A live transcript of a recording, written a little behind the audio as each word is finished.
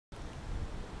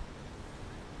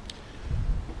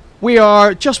We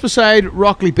are just beside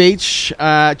Rockley Beach,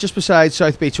 just beside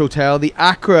South Beach Hotel, the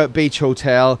Accra Beach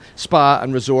Hotel, Spa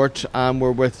and Resort.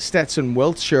 We're with Stetson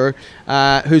Wiltshire,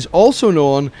 who's also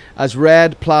known as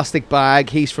Red Plastic Bag.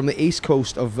 He's from the east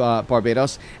coast of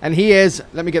Barbados, and he is,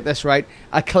 let me get this right,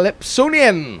 a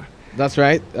Calypsonian. That's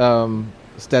right.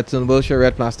 Stetson Wiltshire,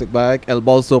 Red Plastic Bag, El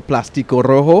Bolso Plastico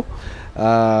Rojo.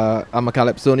 I'm a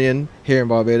Calypsonian here in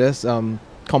Barbados.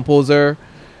 Composer,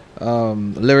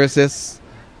 lyricist,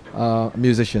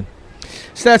 musician.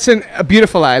 Stetson, a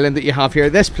beautiful island that you have here.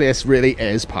 This place really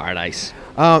is paradise.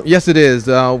 Yes, it is.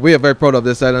 We are very proud of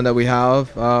this island that we have.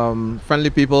 Friendly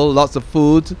people, lots of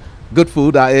food, good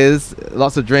food that is,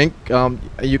 lots of drink.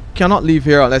 You cannot leave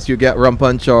here unless you get rum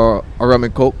punch or rum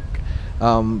and coke.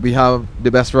 We have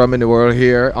the best rum in the world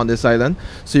here on this island,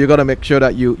 so you got to make sure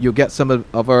that you get some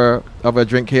of our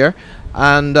drink here.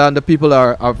 And the people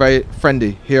are very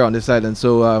friendly here on this island,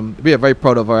 so we are very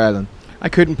proud of our island. I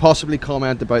couldn't possibly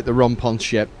comment about the rum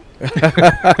punch yet.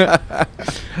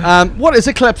 What is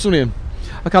a Calypsonian?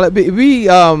 We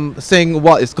sing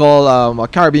what is called a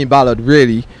Caribbean ballad,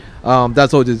 really.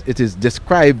 That's how it is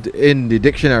described in the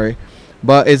dictionary.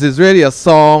 But it is really a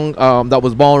song that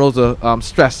was born out of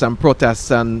stress and protests,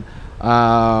 and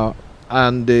the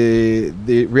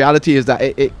reality is that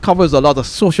it covers a lot of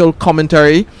social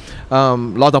commentary, a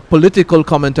lot of political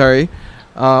commentary.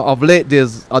 Of late,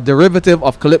 there's a derivative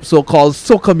of calypso called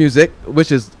soca music,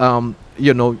 which is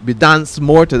we dance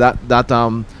more to that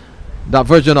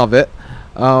version of it.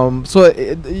 So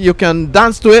you can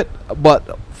dance to it,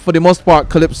 but for the most part,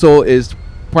 calypso is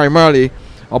primarily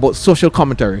about social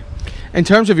commentary. In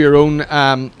terms of your own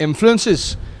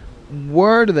influences,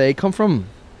 where do they come from?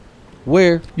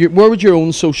 Where would your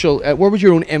own where would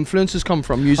your own influences come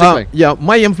from musically?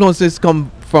 My influences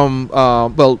come from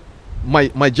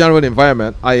my general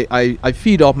environment. I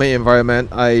feed off my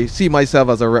environment. I see myself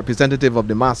as a representative of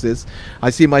the masses.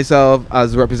 I see myself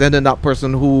as representing that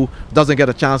person who doesn't get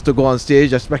a chance to go on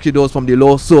stage, especially those from the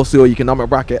low socio-economic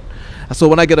bracket. So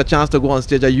when I get a chance to go on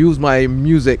stage, I use my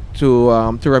music to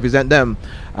represent them.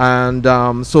 And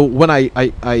so when I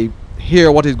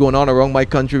hear what is going on around my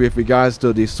country with regards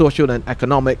to the social and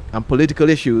economic and political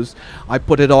issues, I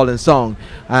put it all in song.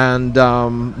 And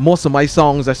most of my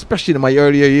songs, especially in my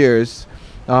earlier years,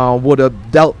 would have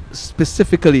dealt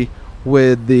specifically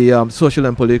with the social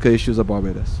and political issues of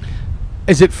Barbados.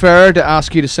 Is it fair to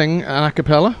ask you to sing an a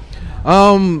cappella?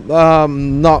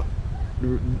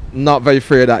 Not very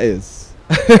fair, that is.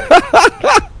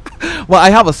 Well, I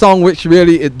have a song which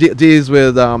really deals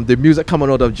with the music coming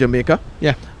out of Jamaica.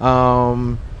 Yeah.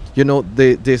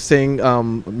 They sing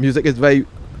music is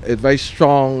very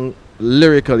strong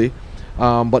lyrically,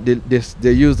 but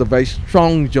they use a very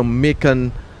strong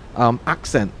Jamaican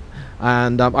accent.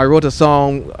 And I wrote a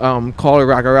song called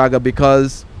Raga Raga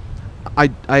because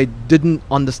I didn't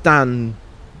understand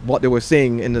what they were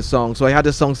saying in the song. So I had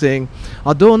a song saying,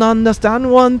 I don't understand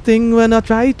one thing when I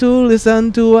try to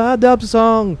listen to a dub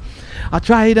song. I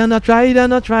tried and I tried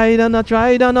and I tried and I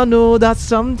tried and I know that's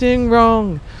something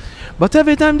wrong. But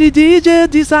every time the DJ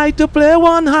decide to play,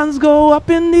 one hands go up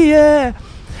in the air.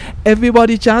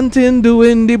 Everybody chanting,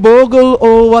 doing the bogle,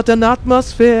 oh what an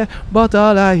atmosphere. But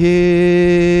all I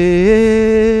hear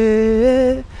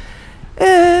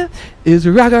is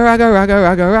raga raga raga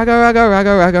raga raga raga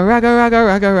raga raga raga raga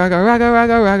raga raga raga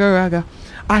raga raga raga.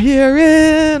 I hear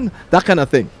it, that kind of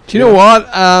thing. Do you know what,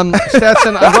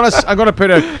 Stetson? I'm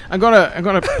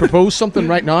gonna propose something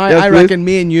right now. Yes, I please. reckon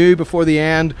me and you, before the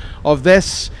end of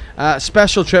this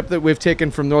special trip that we've taken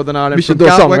from Northern Ireland, we should from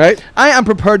do a song, Gatwick, right? I am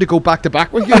prepared to go back to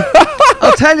back with you.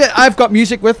 I'll tell you, I've got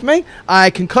music with me. I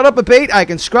can cut up a beat. I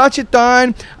can scratch it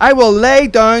down. I will lay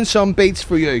down some beats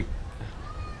for you.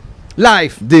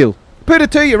 Live. Deal. Put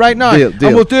it to you right now, Deal,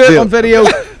 and we'll do it on video.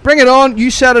 Bring it on. You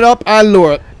set it up. I'll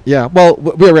lower it. Yeah, well,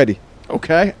 we're ready.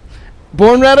 Okay.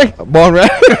 Born ready? Born ready.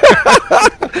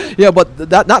 Yeah, but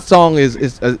that song is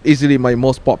easily my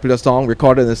most popular song,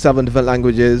 recorded in 7 different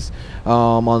languages,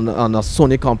 on a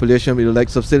Sony compilation with the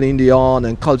likes of Celine Dion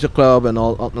and Culture Club and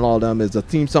all them. It's a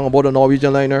theme song about a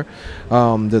Norwegian liner.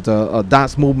 There's a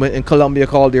dance movement in Colombia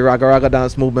called the Raga Raga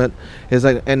dance movement. It's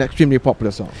an extremely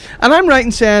popular song. And I'm right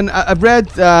in saying I've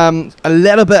read a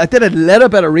little bit. I did a little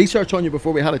bit of research on you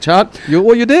before we had a chat.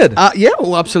 You did? Yeah,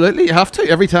 well, absolutely. You have to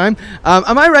every time.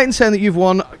 Am I right in saying that you've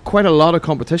won quite a lot of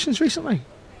competitions recently?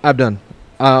 I've done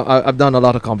a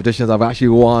lot of competitions. I've actually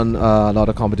won a lot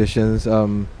of competitions.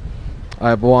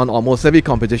 I've won almost every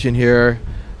competition here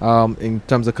in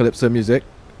terms of calypso music.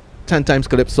 10 times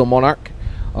Calypso Monarch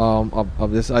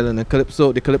of this island. And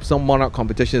the Calypso Monarch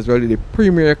competition is really the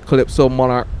premier Calypso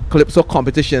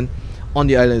competition on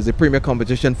the island. It's the premier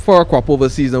competition for crop over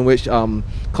season, which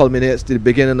culminates to the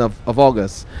beginning of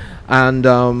August. And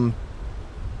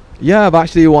yeah, I've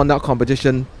actually won that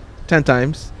competition 10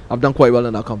 times. I've done quite well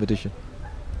in that competition.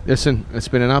 Listen, it's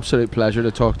been an absolute pleasure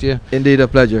to talk to you. Indeed, a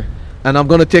pleasure. And I'm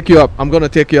going to take you up. I'm going to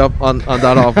take you up on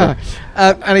that offer.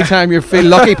 Anytime you feel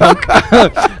lucky, punk.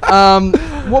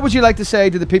 What would you like to say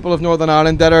to the people of Northern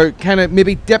Ireland that are kind of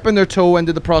maybe dipping their toe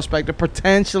into the prospect of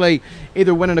potentially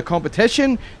either winning a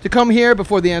competition to come here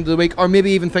before the end of the week, or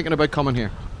maybe even thinking about coming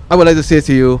here? I would like to say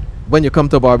to you, when you come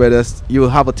to Barbados, you will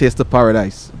have a taste of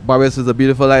paradise. Barbados is a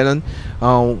beautiful island.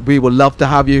 We would love to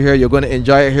have you here. You're going to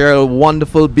enjoy it here.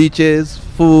 Wonderful beaches,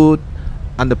 food,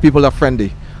 and the people are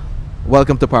friendly.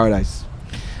 Welcome to paradise.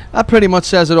 That pretty much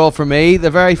says it all for me. The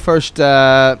very first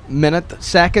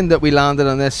second that we landed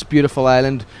on this beautiful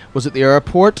island was at the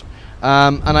airport.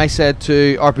 And I said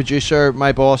to our producer,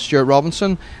 my boss, Stuart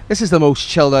Robinson, this is the most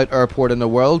chilled out airport in the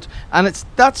world. And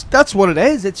that's what it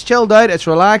is. It's chilled out, it's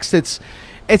relaxed, it's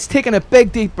taking a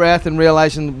big deep breath and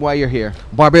realizing why you're here.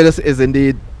 Barbados is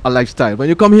indeed a lifestyle. When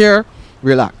you come here,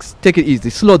 relax, take it easy,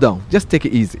 slow down, just take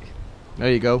it easy.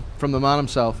 There you go, from the man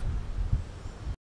himself.